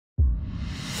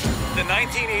the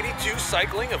 1982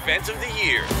 cycling event of the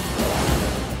year.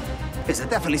 There's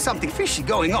definitely something fishy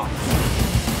going on.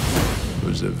 It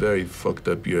was a very fucked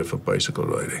up year for bicycle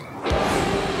riding.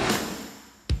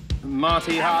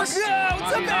 Marty Haas.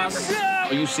 Marty Haas. Oh,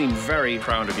 you seem very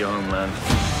proud of your homeland.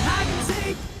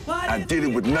 I did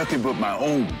it with nothing but my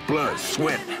own blood,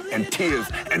 sweat, and tears,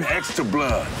 and extra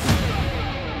blood.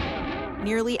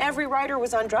 Nearly every rider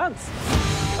was on drugs.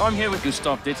 I'm here with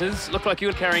Gustav Ditters. Look like you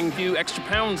were carrying a few extra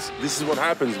pounds. This is what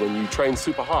happens when you train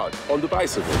super hard on the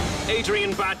bicycle.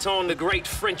 Adrian Baton, the great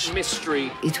French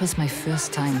mystery. It was my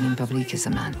first time in public as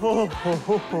a man. What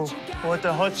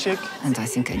a hot chick. And I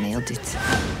think I nailed it.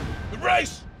 The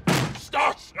race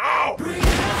starts now! The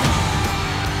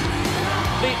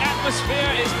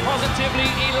atmosphere is positively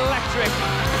electric.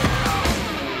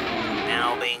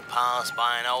 Now being passed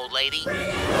by an old lady.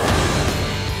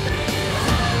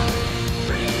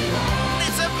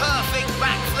 It's a perfect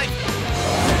backflip.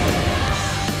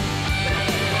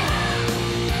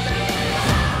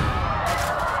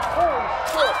 Oh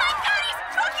my God, he's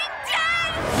fucking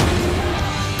dead!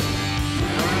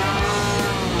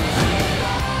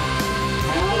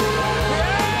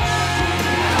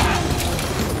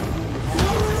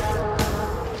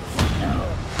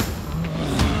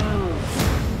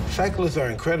 Cyclists are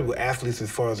incredible athletes as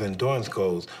far as endurance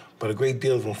goes, but a great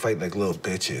deal of them fight like little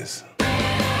bitches.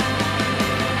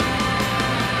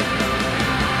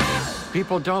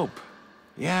 People dope.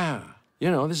 Yeah.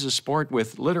 You know, this is a sport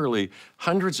with literally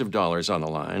hundreds of dollars on the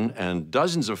line and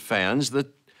dozens of fans. The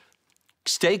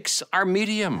stakes are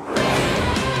medium.